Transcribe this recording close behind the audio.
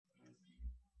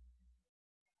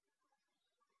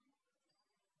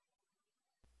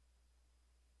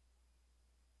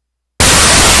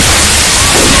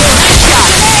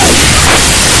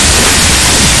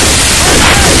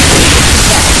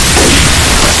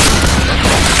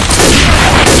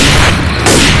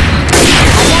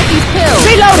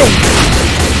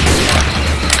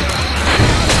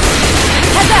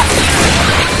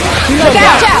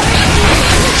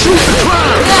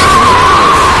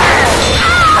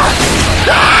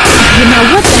Now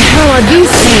what the hell are these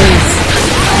things?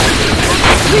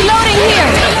 Reloading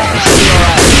here!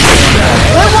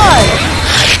 Where was?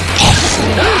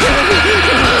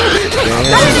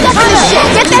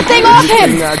 Get that thing off him!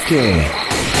 I can.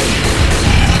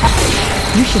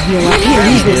 You should heal up. Here,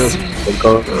 use this.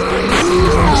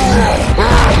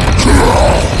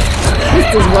 This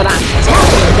is what I'm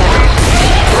talking about.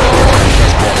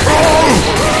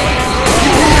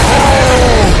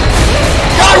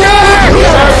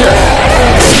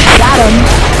 Got him.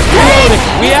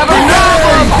 We have a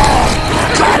problem.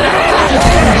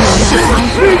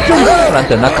 不然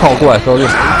等他靠过来的时候就。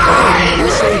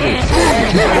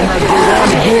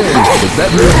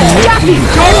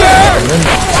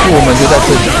我们就在这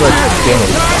边而已。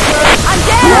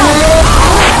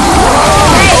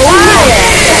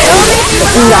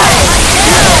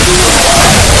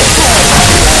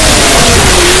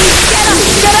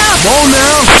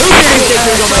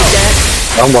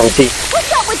阳光地。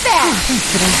 What's up with that?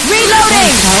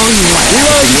 Reloading!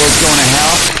 Yours going to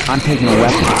hell? I'm taking a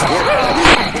weapon.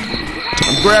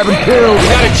 I'm grabbing pills. We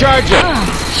got a charger.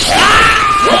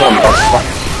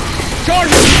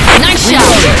 Nice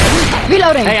shot!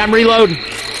 Reloading! Hey, I'm reloading.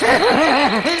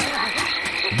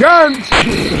 Guns!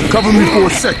 Cover me for a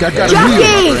sec. I got a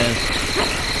Jockey!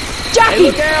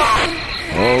 Jockey!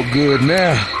 All good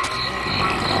now.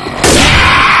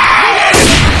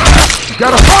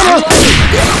 Got a hunter!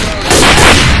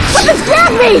 Weapons,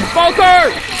 grab me!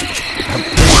 Smoker!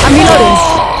 I'm reloading.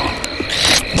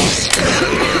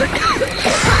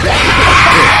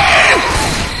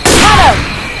 Hunter!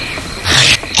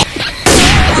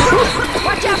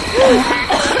 Watch out!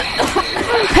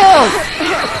 Pills!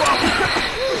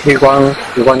 绿光。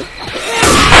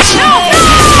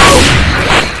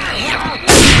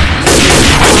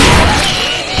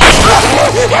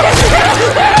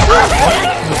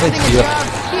 太急了。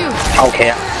 OK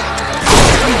啊。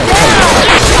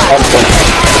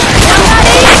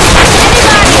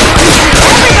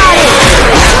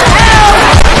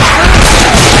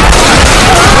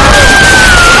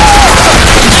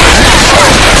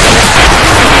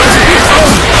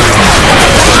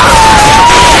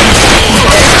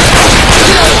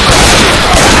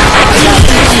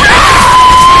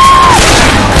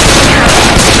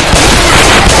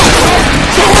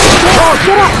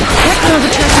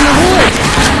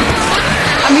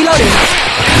 I'm reloading.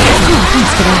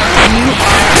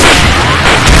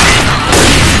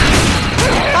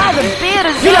 Oh, the beard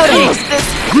is reloading.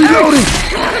 Reloading!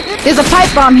 There's a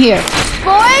pipe bomb here.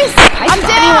 Boys, I'm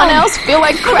down. Anyone else feel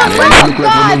like crap? Oh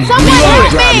God, someone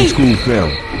help me! School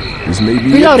film. This may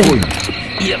be Reloading.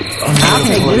 Yep. I'll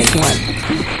take this one.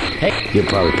 Hey, You'll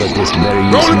probably put this in better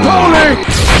use.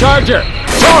 charger.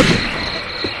 Charger!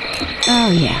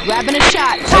 Oh, yeah. Grabbing a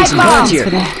shot. Take Pipe some bomb. guns here.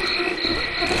 For that.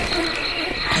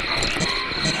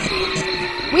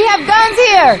 We have guns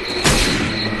here.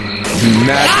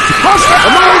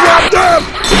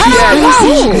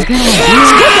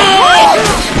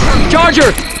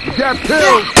 Charger. Got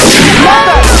pills!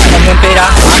 旁边背啦，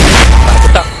打不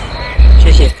到，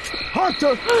谢谢。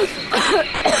 Hunter!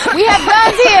 We have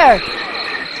guns here.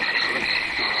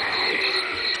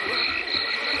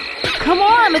 Come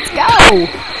on, let's go.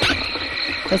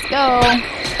 Let's go.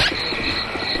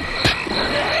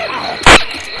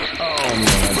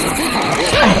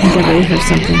 I think I really heard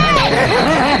something.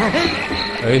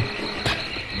 哎，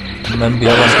你们不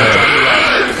要乱开了。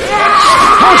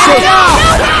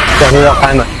这是要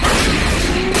开门，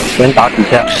先打几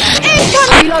下，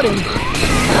 Reloading.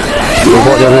 不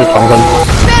过就是重生。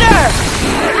 Spitter.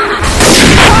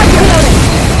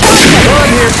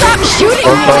 Stop shooting!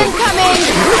 Incoming!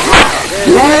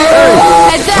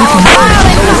 Head down! File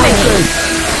incoming!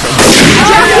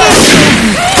 Jockey!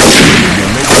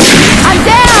 I'm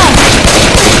down!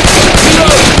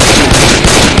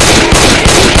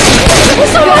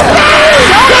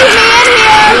 Don't leave me in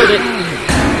here!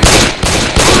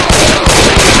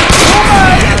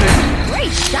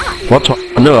 Great shot! 我传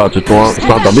了啊，一段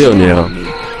30秒尔，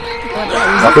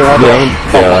两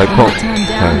下来看，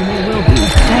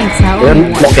我录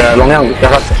起来容量比较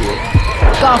大。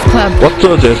 Golf club. 我做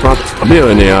一个30秒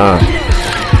尔。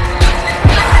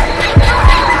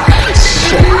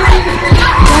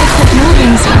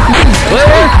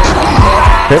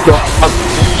迄个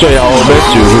最后要上飞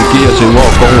机的时候，我有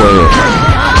讲话。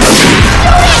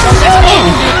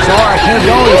 Sorry, I can't go.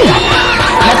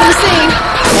 Nothing to see.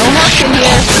 No horse in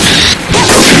here.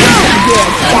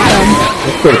 Got him.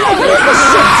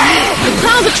 The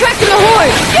clown's attracting the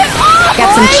horde. Get off! Got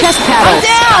some boys! chest I'm paddles.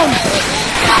 down.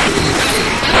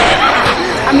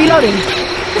 I'm reloading.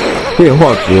 这个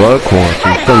画质我看是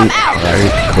算还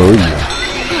可以啊。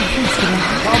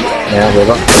係啊，佢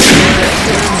咯。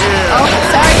Oh,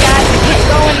 sorry guys, keep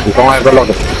going. 你講喺個落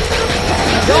度。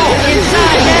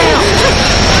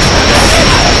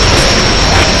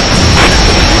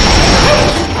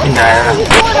點解啊？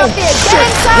 Going up there, get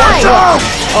inside.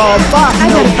 Oh, fuck. I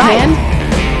got a plan.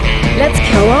 Let's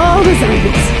kill all the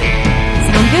zombies.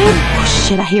 Sound good? Oh,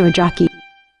 shit, I hear a jockey.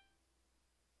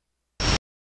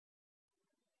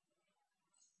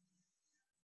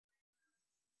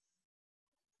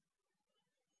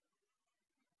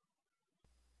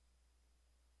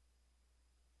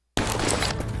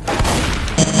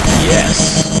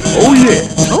 Oh yeah.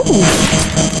 Oh.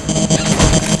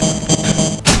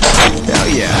 Hell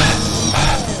yeah.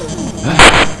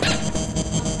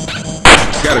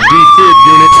 Got a defib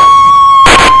unit.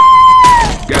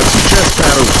 Got some chest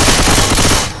paddles.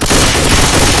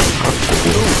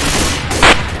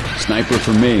 Sniper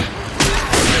for me.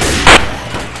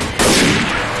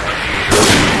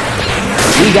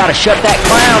 We gotta shut that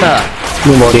clown up.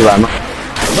 要冇地玩嗎？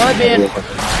 Mud bin.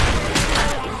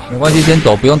 没关系，先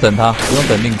走，不用等他，不用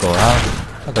等令狗，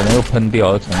他可能又喷掉，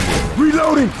又重叠。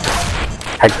 Reloading.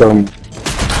 太高。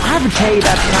 I ever tell you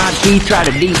about the time Keith tried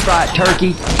to deep fry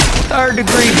turkey?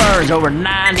 Third-degree burns over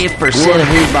 90% of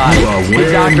his body.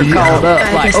 His doctor called up,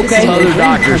 like, okay, other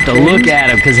doctors to look at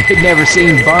him because they'd never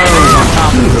seen burns on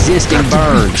top of existing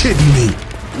burns. Kidding me.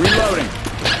 Reloading.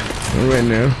 All right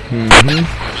now. Mm-hmm.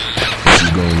 This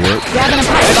is gonna work. Grabbing a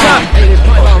pipe Hey, bomb. stop! Hey, there's a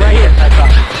pipe bomb right here. Pipe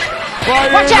bomb.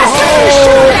 Watch out!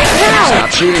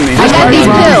 Stop shooting me. I got these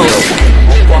pills.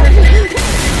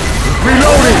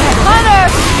 Reloading. Hunter!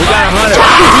 We got a hunter.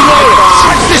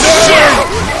 Watch this shit!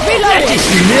 That just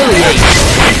humiliates.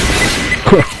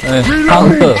 哎，康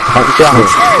特，这样，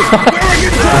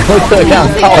会这样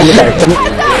靠一百分，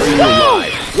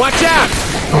 Watch out.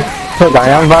 特感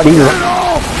研发离子。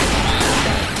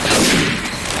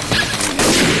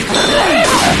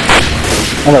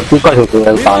那个猪怪兽子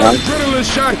打人， Adrenaline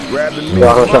shot. Grab the 不要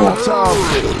说剩了。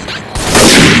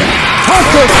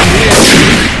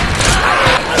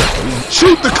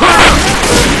 Shoot the clown.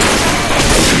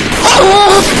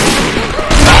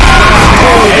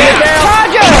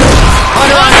 Roger!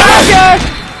 Roger!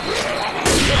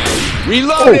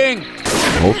 Reloading.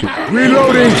 好鼠，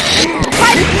 Reloading.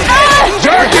 Ah!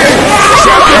 Jerking.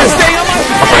 Shut this thing on my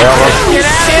他不要了， Get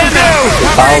out of here.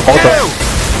 打我狗腿，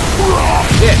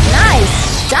 Nice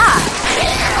shot!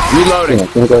 这 Reloading. 个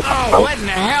金哥 Oh, what in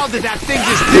the hell did that thing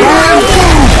just do?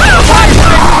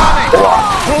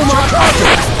 Pull my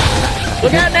cartridge.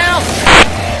 Look out now!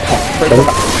 真的，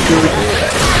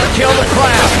 Kill the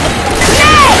clown!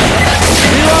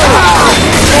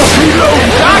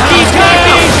 Jockey,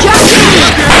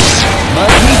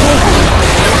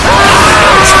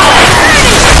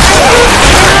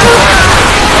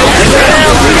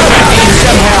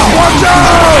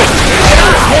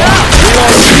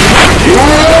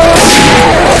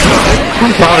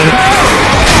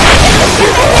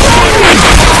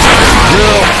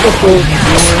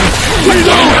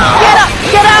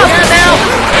 Get up!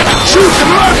 shoot the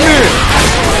lucky.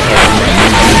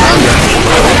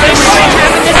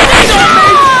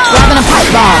 Grabbing a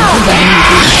pipe bomb.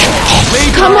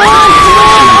 Come on!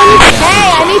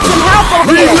 Hey, I need some help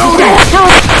over here.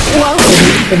 Help! Whoa.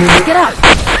 Get up.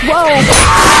 Whoa!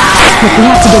 Look, we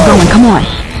have to get going. Come on.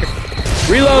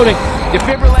 Reloading!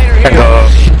 Defibrillator 那 here!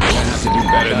 个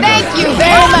Thank you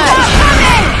very much.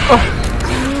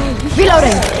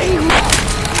 Reloading.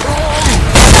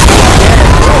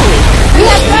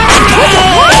 Yes.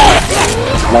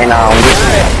 没拿，我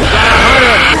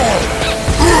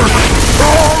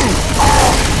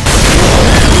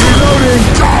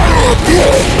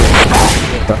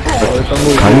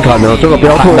就 砍一砍呢，这个不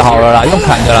要砍吐的好了啦，用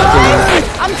砍的啦，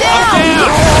 I'm down.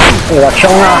 我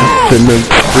冲啊！真的是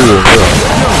我这，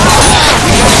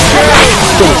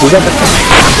这个不在。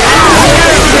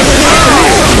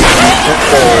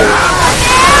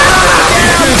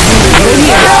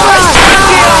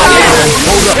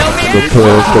这个车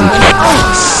更强。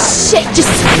 Shit,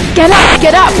 just get up,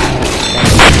 get up.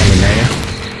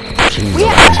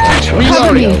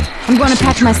 Cover me. I'm going to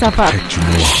patch myself up.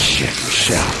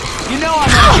 You know I'm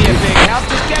gonna be a big help.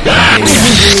 Just get me.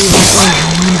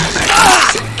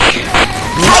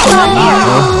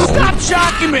 Stop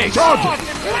shocking me!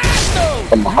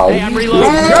 这么好， Hey, I'm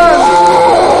reloading.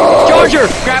 Charger!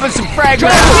 Grabbing some frag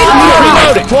rounds.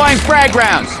 Reloading. Deploying frag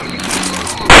rounds.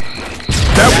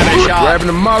 Grabbing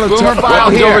the Molotov. Boomer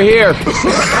Biles over here.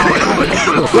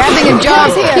 Grabbing a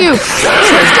job here.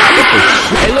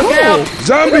 Hey, look out!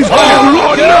 Zombies. Oh,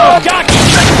 Lord, no.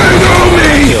 They know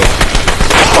me.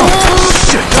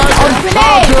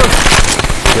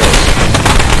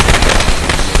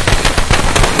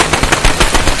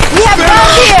 We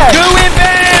here! Do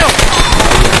inbound!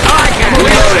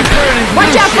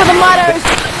 Watch out for the mutters!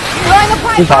 Throwing a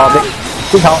pipe 低潮 bomb!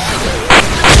 低潮，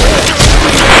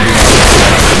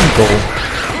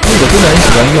那个真的很喜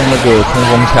欢用那个冲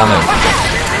锋枪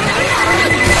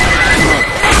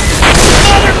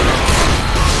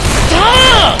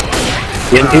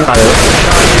连听打人，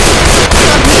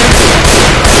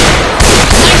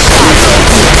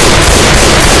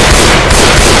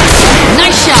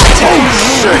 Nice shot!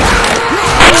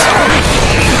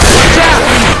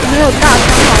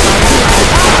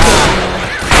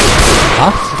 啊，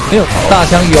没有大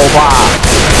枪有吧？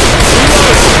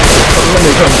刚刚没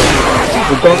看到，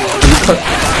我刚一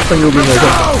看右边没看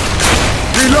到。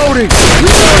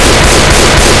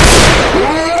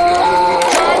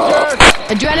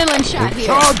Adrenaline shot here.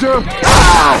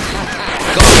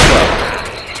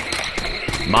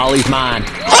 Molly's mine.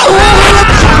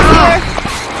 Here.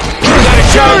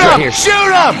 Shoot him!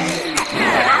 Shoot him!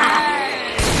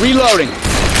 Reloading.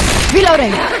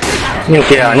 Reloading. 六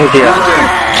贴啊，六贴啊，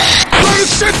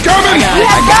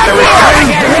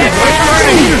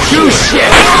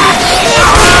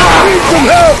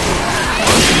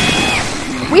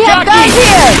 We have guns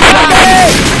here!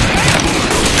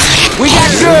 We got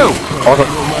two! 好手，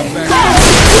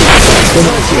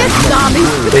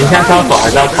 Zombies! 等一下是要走还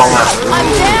是要冲啊？ I'm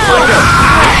down!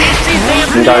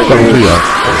 应该上去啊，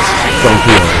上去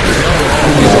啊，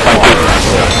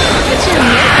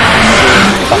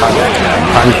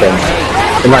安全，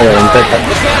现在有人在喷，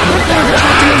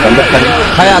人在喷，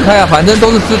开呀开呀，反正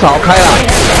都是吃草，开啦！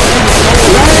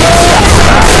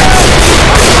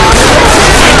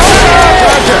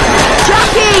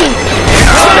 Jockey!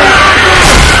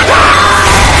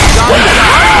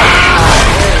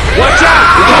 Watch out!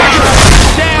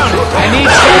 Down! I need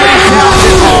somebody's help.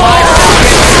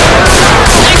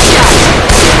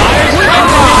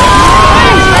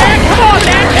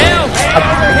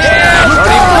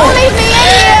 Don't leave me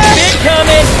in here!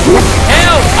 Incoming!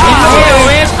 Help!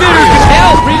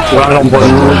 Help! 突然龙喷，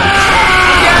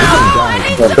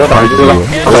我这挡住了，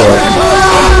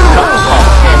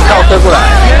倒射过来，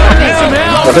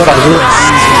我这挡住。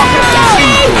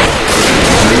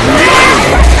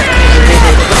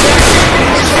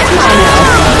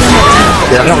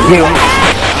 两个没有。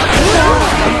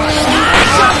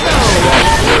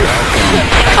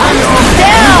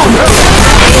Down!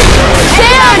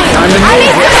 I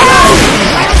need some help!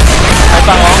 开放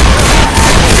哦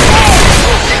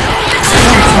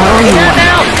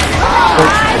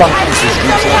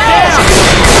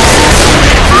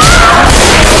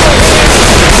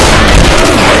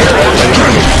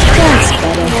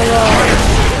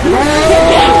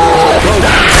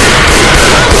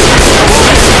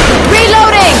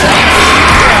！Reloading!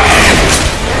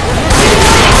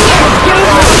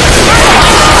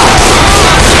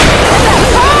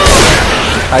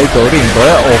 开走令，不要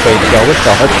我被叫个小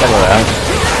孩跳过来啊！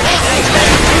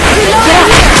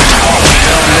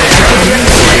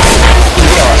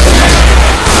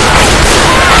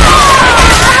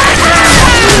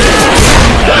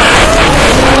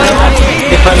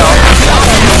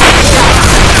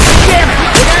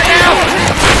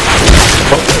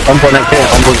 Componente, I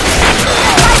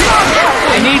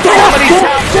need somebody's help.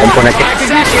 componente.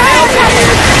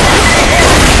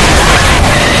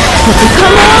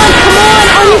 Come on!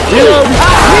 On your feet!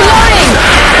 Reloading!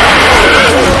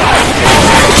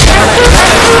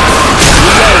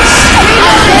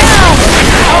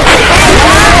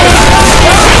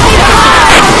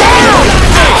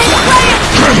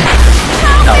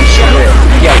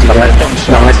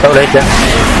 Nằm ngay sau đấy chứ.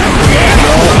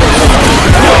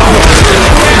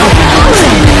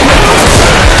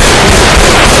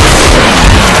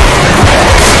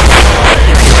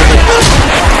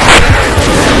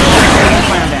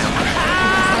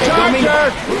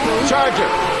 Charger!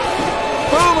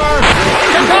 Boomer!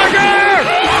 Charger!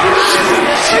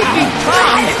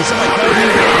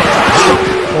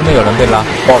 后面有人被拉，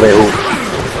报备物。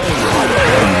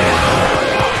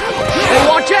 Hey,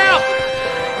 watch out!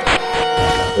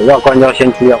 有要关要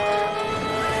先去哦。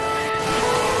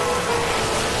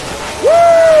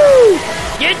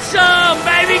 Get some,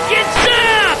 baby, get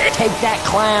some! Take that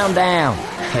clown down.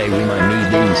 Hey, we might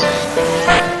need these.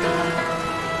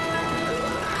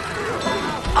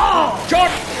 Oh,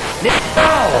 Jordan!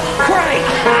 Oh, great!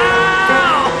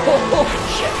 Oh,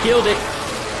 shit, killed it.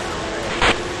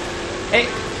 Hey,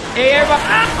 everybody,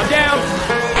 I'm down.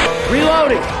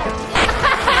 Reloading.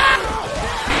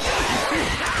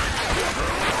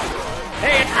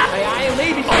 Hey, I ain't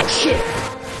leaving. Oh, shit.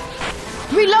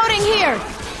 Reloading here!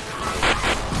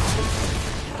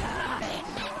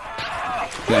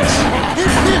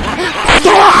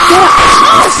 Get up!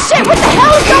 Oh shit, what the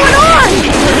hell is going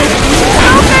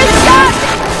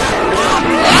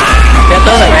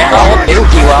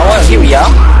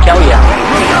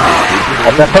我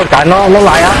隻推緊咯，撈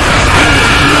奶啊！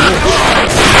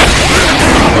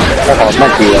一個乜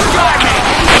字啊？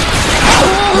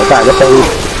我真係一杯。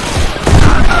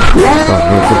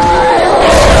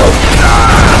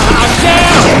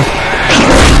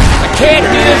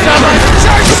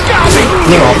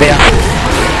呢個我飛啊！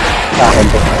啊，恐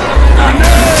怖！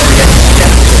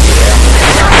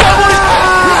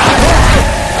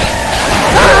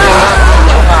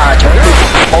啊，搶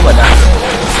我們啊！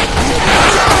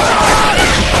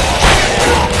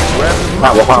啊，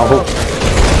我放後。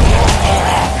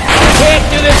Can't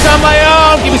do this on my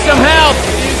own. Give me some help.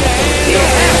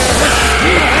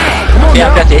 不要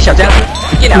直接小这样，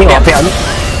一两秒不要。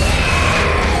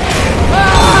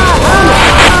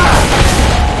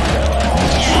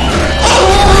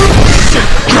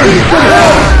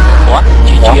哇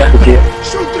，GG 啊！GG。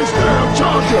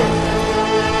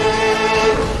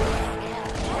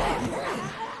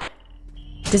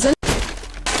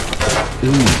Ooh,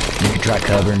 you could try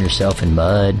covering yourself in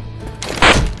mud.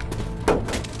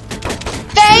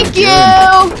 Thank you!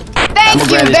 Thank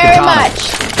you very much!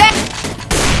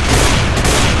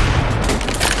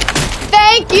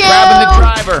 Thank you! Grabbing the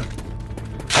driver.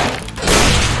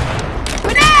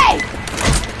 Renee!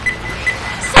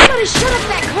 Somebody shut up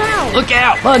that crowd! Look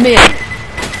out! Mud man.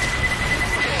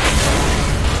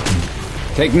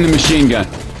 Taking the machine gun.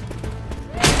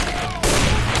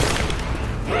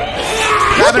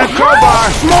 Grabbing a crowbar.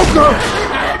 Smoker!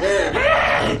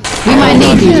 We might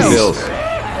need these. Bills.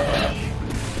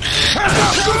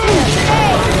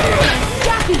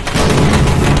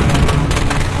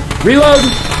 Reload!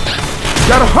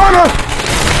 Got a hunter!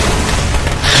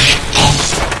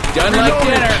 Done like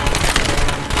dinner.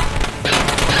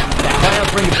 That fire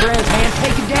bring your friends, man.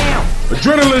 Take him down.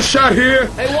 Adrenaline shot here!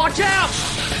 Hey, watch out!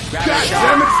 God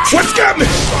damn it! What's got me?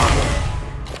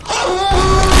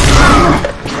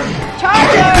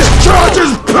 Charger! This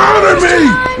charger's pounding me!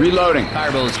 Reloading.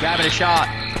 Fire bullets, grabbing a shot.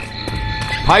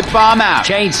 Pipe bomb out.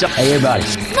 Chainsaw. Hey, everybody.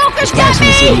 Smoker's Let's got some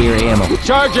me! incendiary ammo.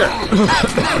 Charger.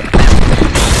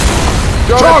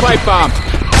 Throw the pipe bomb.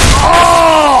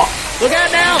 Oh! Look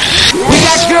out now! We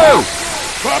got two.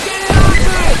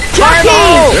 Chucky!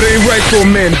 It ain't right for a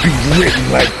man to be written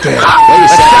like that.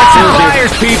 Let's start some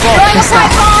fires, people. Throwing a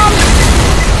pipe bomb!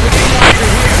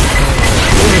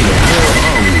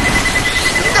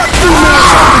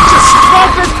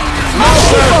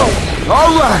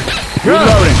 All right.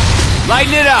 Reloading.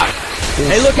 Lighten it up.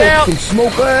 Hey, look out! Some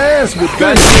smoke her ass with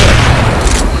Gun this. here.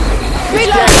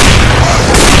 Reload!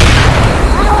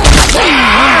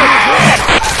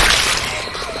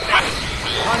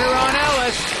 Hunter on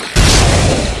Ellis.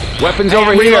 Weapons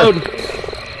over here.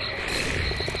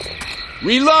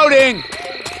 Reloading.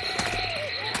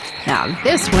 Now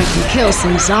this one can kill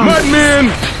some zombies.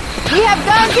 Mudman! We have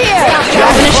guns here!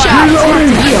 Dropping a shot.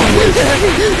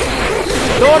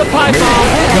 Throw the pipe bomb.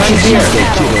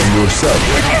 Killing yourself.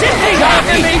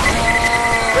 Jockey me!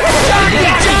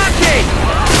 Jockey!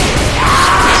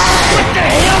 What the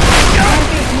hell?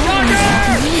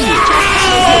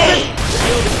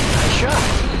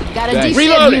 Got a Thanks. defib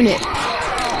Reloading. unit.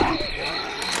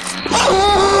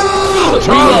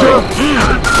 Charger!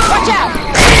 Watch out!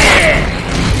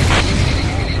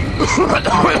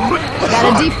 Got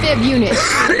a defib unit.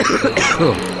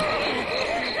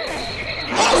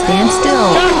 Stand still.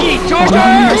 Jockey! Charger!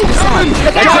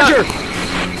 Look out! Charger!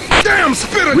 Damn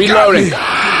spitter! Reloading.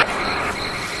 Got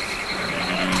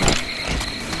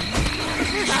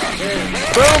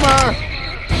Boomer.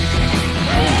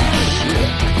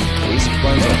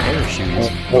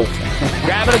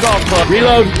 Grabbing a golf club.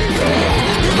 Reload.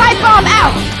 Pipe bomb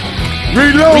out! me.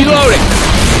 Reload! Reloading.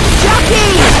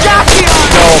 Jockey! Jockey on!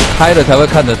 要开了才会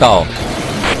看得到。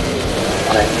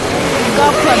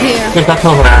 Golf club here. 你他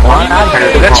冲啊！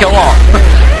我不要抢我！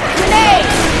 Grenade!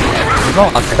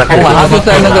 不管他就在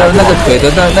那个水的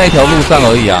那一条路上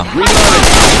而已啊。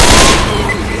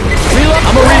 Reload.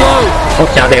 I'm a reload. 我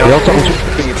假的，不要中出。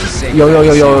有，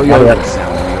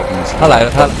他来了，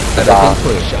他来了，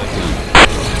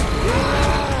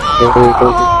先退。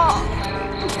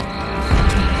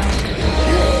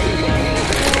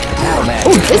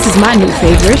 Oh, this is my new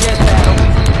favorite.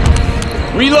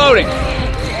 Reloading.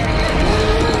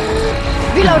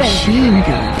 Reloading! Machine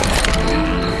gun.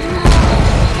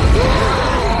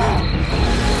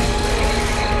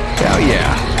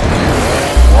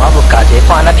 我部架姐翻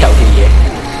一條嘢。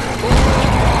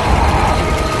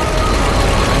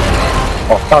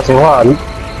哦，到情况，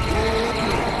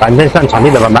反正上场地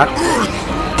的爸爸。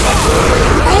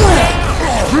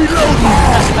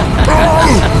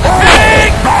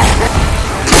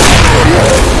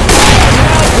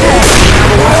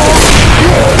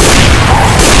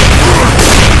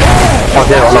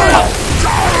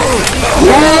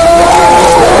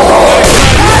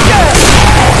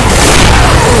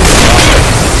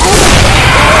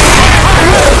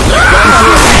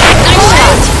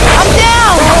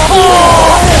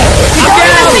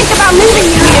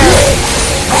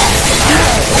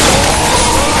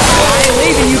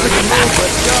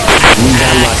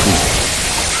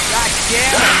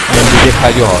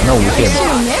开就好，那无线。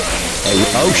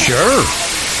Oh, sure.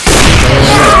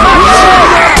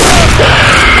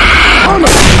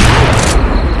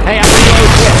 Hey, I'm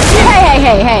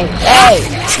reloading. Hey!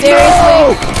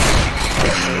 Seriously?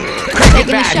 Get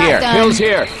back here. Pills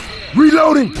here.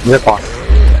 Reloading. 你在打，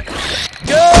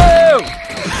 Go!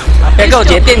 别给我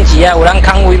截电击啊！有人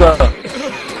扛位无？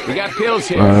 We got pills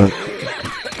here.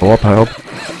 我排好，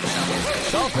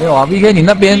没有啊 ，VK 你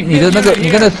那边你的那个你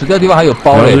刚才死掉的地方还有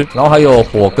包嘞，然后还有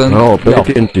火跟然后我被药。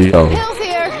电击了。 Pills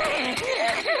here.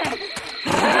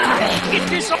 Get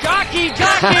this jockey.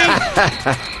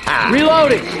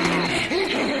 Reloading.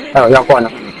 还有药罐呢，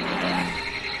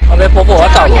我被波波我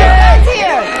找过了。 Pills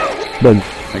here. 认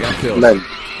I got pills. 认。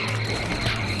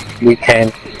We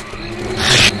can。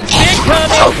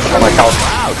好，赶快跳。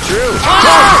 Wow, true.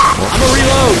 I'm a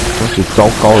reload. 那是糟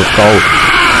糕的高。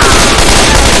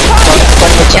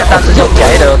我请当时就夹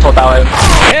迄个拖刀的。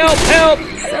 Help, help.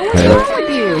 哎呀， With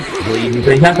you. 你等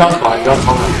一下刚跑，你就要冲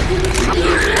了。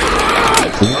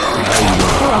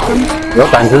有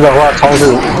感知的话，冲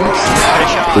是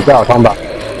比较好冲吧。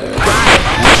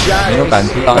没有感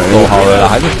知到，走好了啦，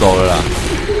还是走了啦。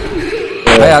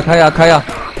开呀开呀开呀，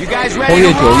 You guys 拖 ready?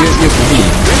 越久越不利。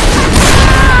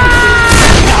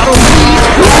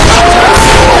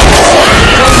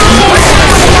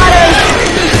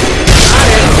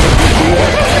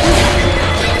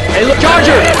 Hey, look,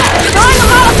 Charger. Throwing a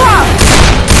Molotov.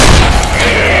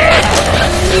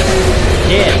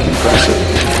 Yeah, impressive.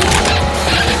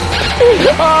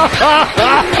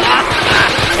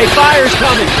 Hey, fire's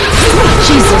coming.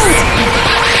 Jesus.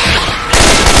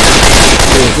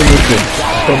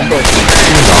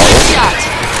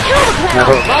 然后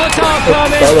Molotov 打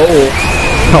coming. 扰我，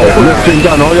靠！我那近战，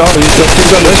然后要一个近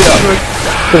战没了，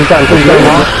正战吗？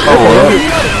到我了，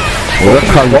我在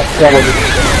看。要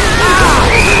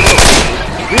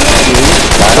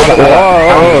不哇！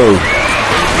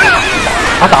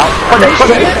他打，快点快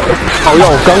点！好要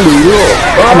我刚离了，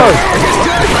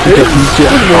这个一架，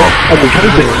快点快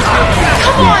点！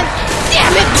 Come on.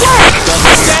 Damn it. Work.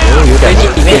 有点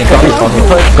里面刚好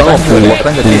补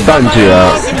弹夹，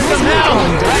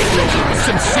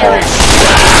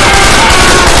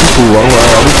补完回来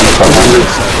我们补弹。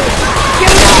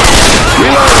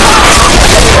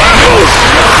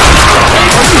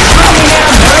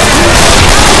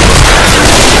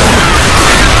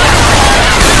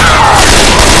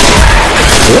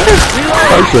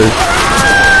 开水，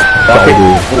倒的，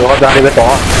我在那边打。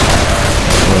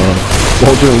我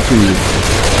这种自己。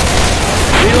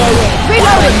 Reloading.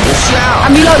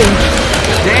 I'm reloading.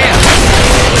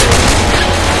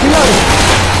 Reloading.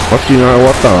 我进来，我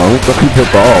打，我这去跳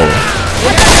倒。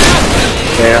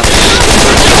对啊，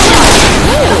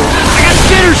 I got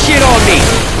spitter shit on me.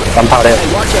 单炮的。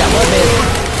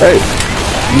哎，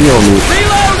你有你，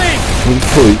 Reloading. 你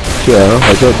退下来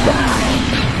还是要打？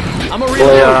 I'm a 对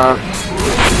reload. 啊，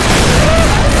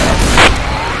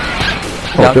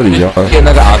哦，这里要电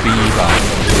那个 RB 吧。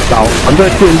倒，咱再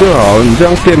电就好，你这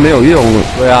样电没有用。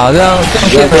对啊，这样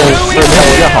电的效果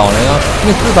就好了呀。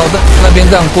因为至少在那边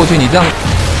这样过去，你这样，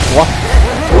哇，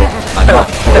对了，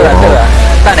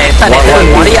等下，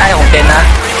我你爱红电啊！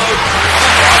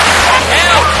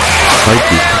开始，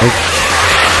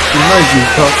你那已经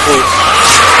超过。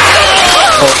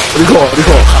哦，你看，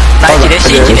来一个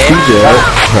死一个，死一个，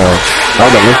然后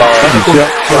两个刀，一起加，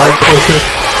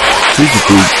死一堆。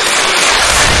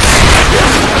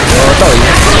 到底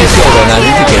是救人还是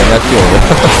去给人家救的？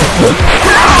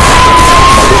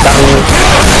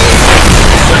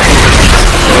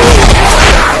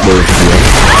没事，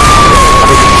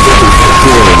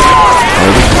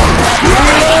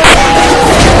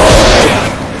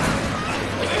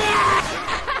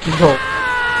之后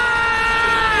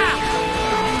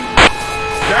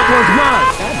That one's mine.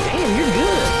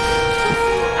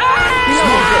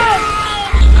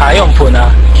 卡用喷啊，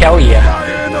挑伊啊！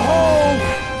 Fire in the hole.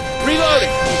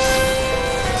 Reloading.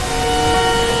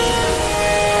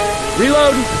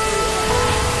 Reloading.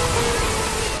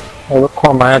 我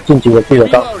看买进几个记得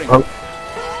到，好， Go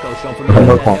show for Come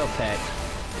me. on, come on. Help tag.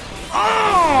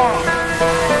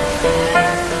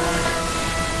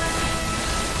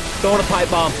 Throwing a pipe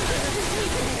bomb.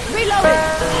 Reloading.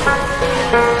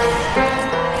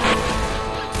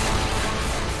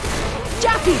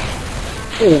 Jockey.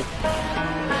 Oh.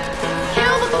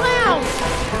 Kill the clown.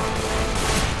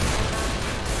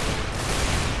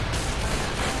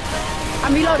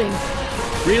 I'm reloading.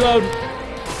 Reload.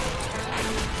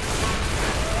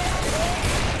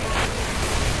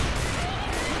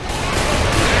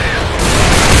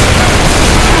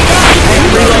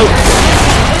 Reload.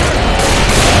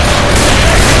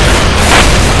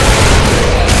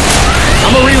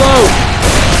 I'm a reload.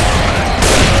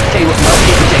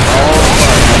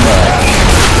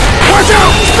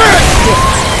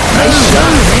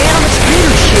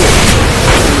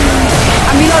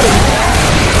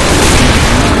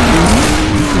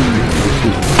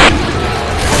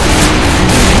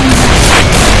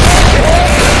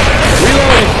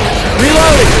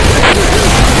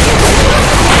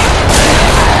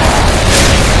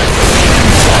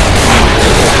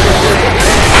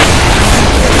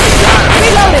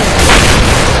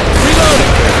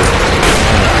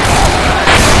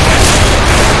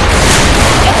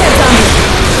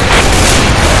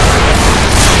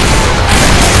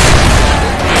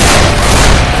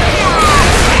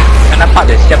 拍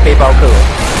着像背包客。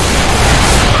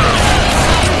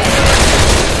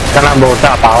刚刚无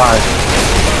大包啊！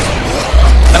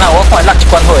刚才我快落一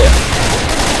关会啊！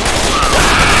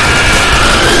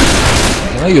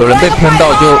因为有人被喷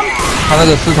到就，他那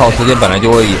个思考时间本来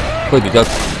就会比较。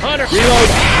Are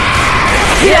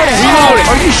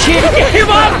you shit?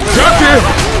 Give up! Doctor!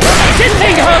 This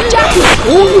thing hurt!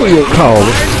 Oh, you cow.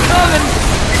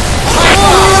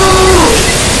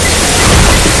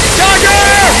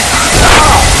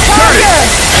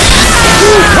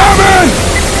 Coming!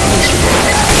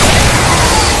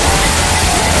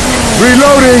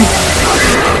 Reloading.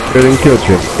 Getting killed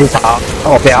you. 出草，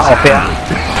后边，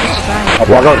我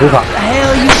给我出草。 The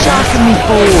hell you shocking me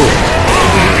for?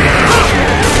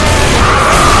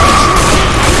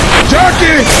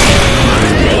 Jackie!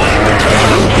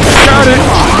 Got it!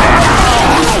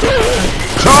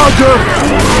 Charger!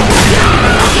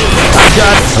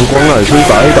 阳光啊，先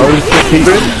打一刀，这边，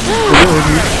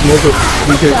摸着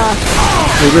，PK，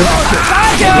这边，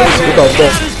不倒动，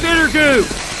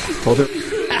好的。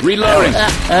 Reloading.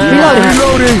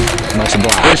 Reloading. Much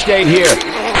obliged. We're staying here.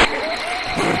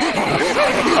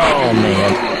 Oh,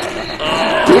 man.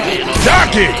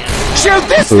 Jackie! Shoot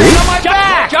this thing on my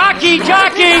back! Jockey!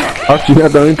 啊，今天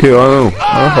等于 Q 啊，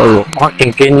啊，好了。我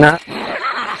劲啊！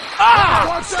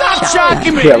 Stop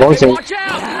shocking me! 不要往前。 Watch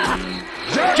out!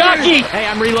 Jockey! Hey,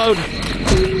 I'm reloading.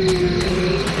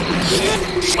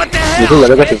 What the 你 hell? 是有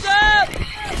那个劲。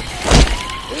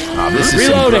 Oh, this is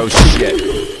some Reloading. gross shit.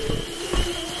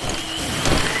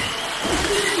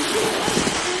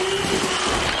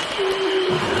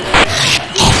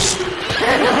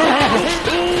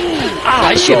 Ah,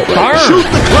 that shit burn! Shoot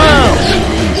the clown!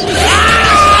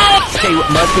 Tell you what,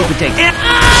 mud people take.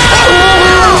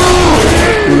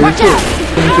 Watch out!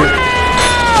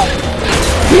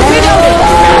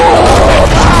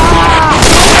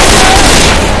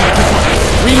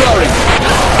 Reloading.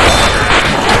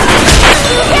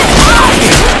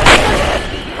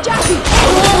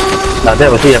哪这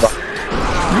有戏吧？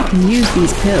 I can use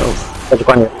these pills. 我去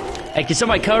关你。 Hey, can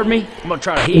somebody cover me? I'm gonna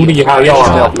try to 物 heal. 理还有药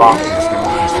啊，没有包。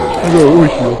那个卫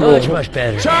士， Much, much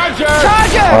better. Charger!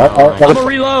 好，那 I'm 个 gonna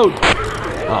reload.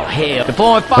 Oh, hell.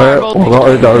 Deploying 哎， firebolt. 我靠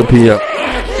AWP 啊，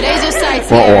 Laser sights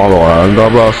我 here. 挖落来，你都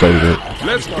不知道谁的。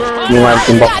 Let's burn. 另外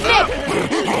金包。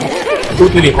物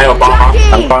理还有包吗？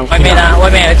阳光。外面呢？外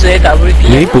面有一只 AWP。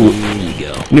你补，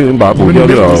你已经把它补掉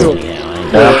就好了。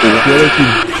来要补。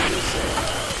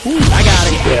 I got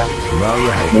it. 对啊。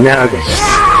里面还有个。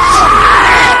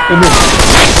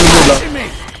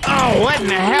 Oh, what in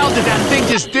the hell did that thing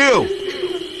just do?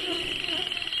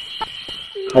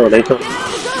 还有雷特。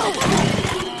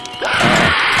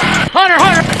 Hunter!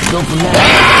 Go from there.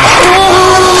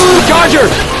 Charger!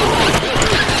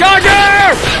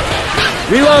 Charger!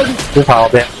 Reload. 出草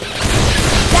边。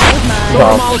出草。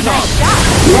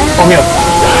后面有。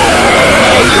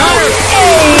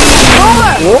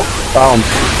哦，打我们。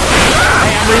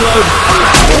 Hey, I'm reloading.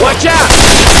 Watch out!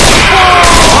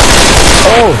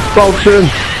 哦，抱歉。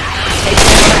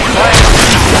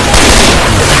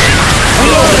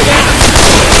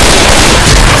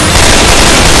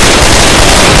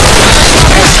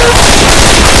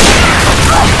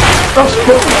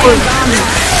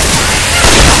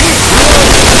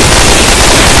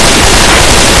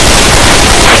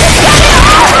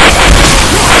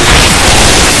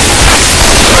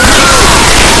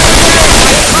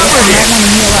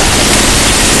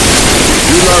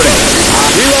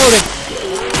 Reloading.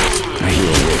 I hear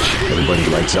a witch. Everybody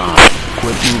lights on.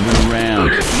 Quit moving around.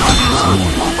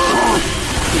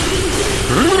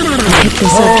 Pick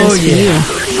this up just for you.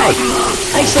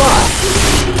 Thanks a lot.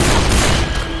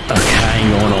 Okay, I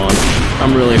ain't going on.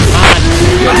 I'm really fine.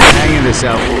 You're hanging this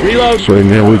out. Reload. 所以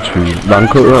你也会去兰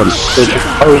克让。对去，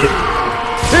还有一些。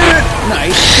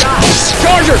 Nice shot.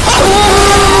 Charger.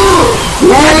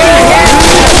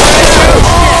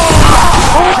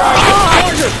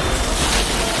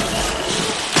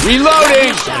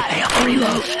 Reloading.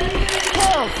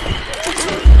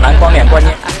 蓝光2关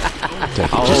键。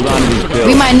 I'll hold on to these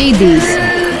We pills. might need these.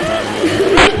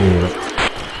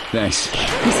 Thanks.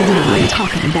 This is what I'm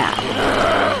talking about.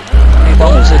 内光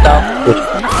武士刀。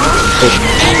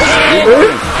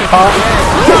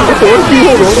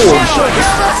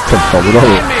找不到我。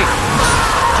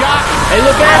 Hey,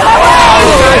 look out!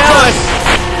 Oh, look out!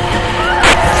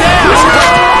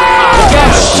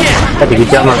 Shit! 在底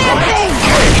下吗？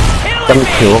跟球。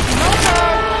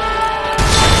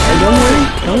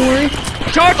 Don't worry.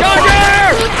 Charger!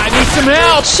 I need some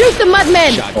help! Shoot the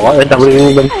mudmen. 我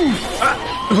AW 跟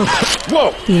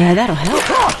Whoa! Yeah, that'll help.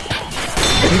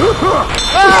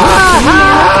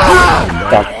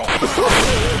 打。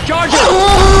 Charger!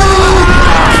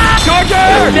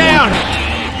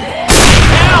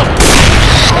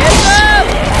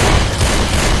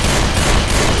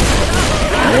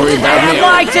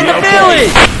 lights in the village!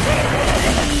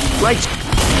 Lights.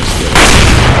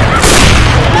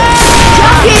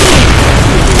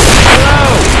 Hello!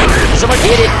 Someone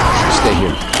hit it! Stay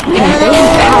here. Hello!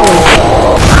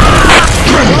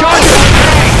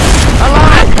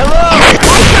 Hello!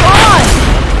 Lights are on!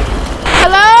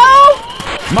 Hello?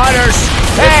 Miners!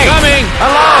 Hey! Coming!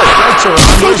 Hello! Lights are on.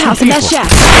 Safe house in that shack.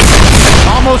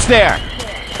 Almost there.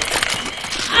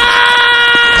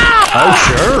 Oh,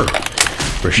 sure.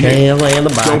 Hell in the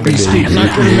back. Don't be stupid. I'm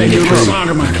not gonna make you a song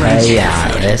of my friends. Hey,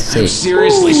 let's see.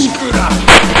 Seriously screwed up.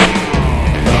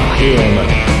 Hell no.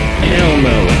 Hell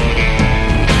no.